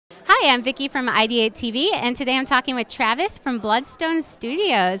Hi, I'm Vickie from IdeateTV, and today I'm talking with Travis from Bloodstone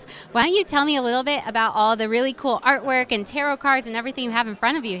Studios. Why don't you tell me a little bit about all the really cool artwork and tarot cards and everything you have in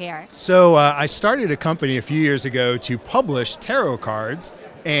front of you here? So I started a company a few years ago to publish tarot cards,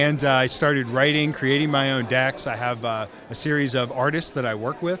 and I started writing, creating my own decks. I have a series of artists that I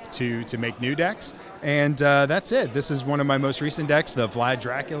work with to make new decks, and that's it. This is one of my most recent decks, the Vlad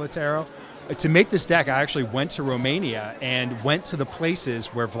Dracula Tarot. To make this deck, I actually went to Romania and went to the places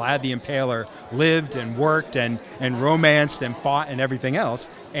where Vlad the Impaler lived and worked and romanced and fought and everything else,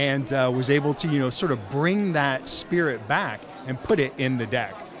 and was able to, sort of bring that spirit back and put it in the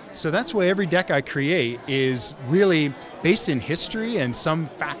deck. So that's why every deck I create is really based in history and some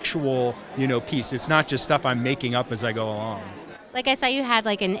factual, piece. It's not just stuff I'm making up as I go along. Like I saw you had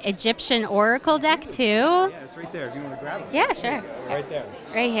like an Egyptian oracle deck too. Yeah, it's right there. If you want to grab it. Yeah, sure. Right there.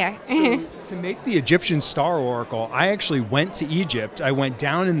 Right here. So, to make the Egyptian star oracle, I actually went to Egypt. I went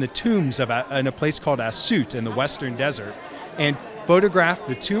down in the tombs in a place called Asut in the Western Desert and photographed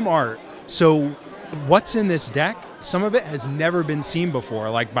the tomb art. So what's in this deck? Some of it has never been seen before,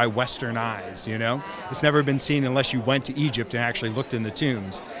 like by Western eyes, It's never been seen unless you went to Egypt and actually looked in the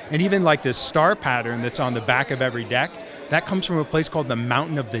tombs. And even like this star pattern that's on the back of every deck, that comes from a place called the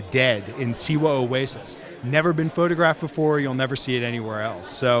Mountain of the Dead in Siwa Oasis. Never been photographed before, you'll never see it anywhere else.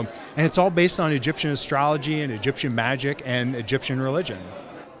 So, and it's all based on Egyptian astrology and Egyptian magic and Egyptian religion.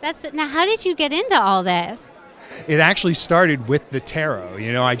 Now, how did you get into all this? It actually started with the tarot.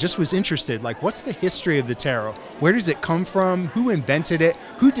 I just was interested, like, what's the history of the tarot? Where does it come from? Who invented it?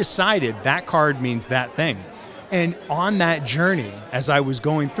 Who decided that card means that thing? And on that journey, as I was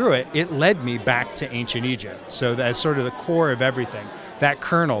going through it, it led me back to ancient Egypt. So that's sort of the core of everything. That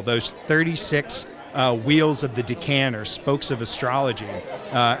kernel, those 36 wheels of the Decan, or spokes of astrology,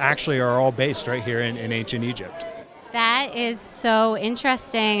 actually are all based right here in ancient Egypt. That is so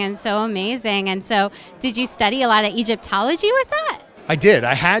interesting and so amazing. And so, did you study a lot of Egyptology with that? I did.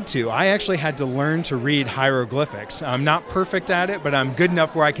 I had to. I actually had to learn to read hieroglyphics. I'm not perfect at it, but I'm good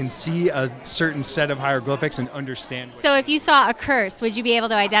enough where I can see a certain set of hieroglyphics and understand. So if you saw a curse, would you be able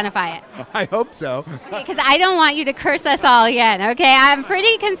to identify it? I hope so. Because I don't want you to curse us all again, okay? I'm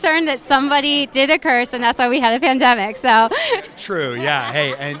pretty concerned that somebody did a curse, and that's why we had a pandemic, so. True, yeah.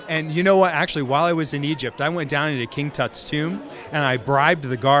 Hey, and you know what? Actually, while I was in Egypt, I went down into King Tut's tomb, and I bribed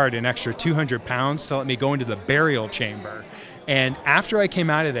the guard an extra 200 pounds to let me go into the burial chamber. And after I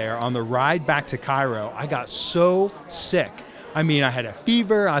came out of there, on the ride back to Cairo, I got so sick. I mean, I had a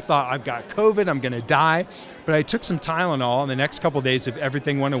fever. I thought, I've got COVID, I'm going to die. But I took some Tylenol, and the next couple of days,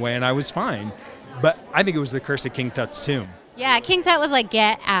 everything went away, and I was fine. But I think it was the curse of King Tut's tomb. Yeah, King Tut was like,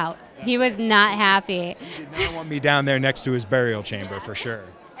 get out. He was not happy. He did not want me down there next to his burial chamber, for sure.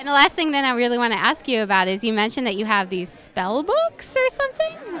 And the last thing that I really want to ask you about is you mentioned that you have these spell books or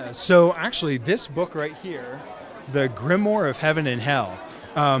something? Yeah, so actually, this book right here, The Grimoire of Heaven and Hell.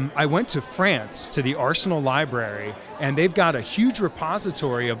 I went to France to the Arsenal Library, and they've got a huge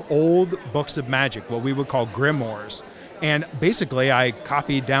repository of old books of magic, what we would call grimoires. And basically, I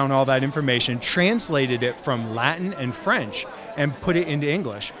copied down all that information, translated it from Latin and French, and put it into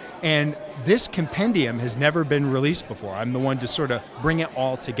English. And this compendium has never been released before. I'm the one to sort of bring it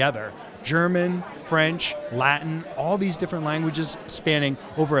all together. German, French, Latin, all these different languages spanning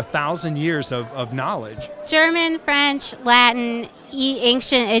over 1,000 years of knowledge. German, French, Latin,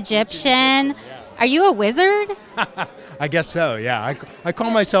 ancient Egyptian. Are you a wizard? I guess so, yeah. I call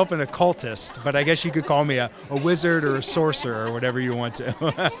myself an occultist, but I guess you could call me a wizard or a sorcerer or whatever you want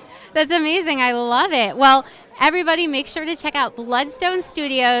to. That's amazing. I love it. Well, everybody make sure to check out Bloodstone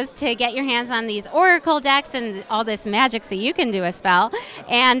Studios to get your hands on these oracle decks and all this magic so you can do a spell.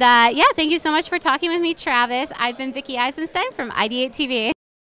 And yeah, thank you so much for talking with me, Travis. I've been Vickie Eisenstein from IdeateTV.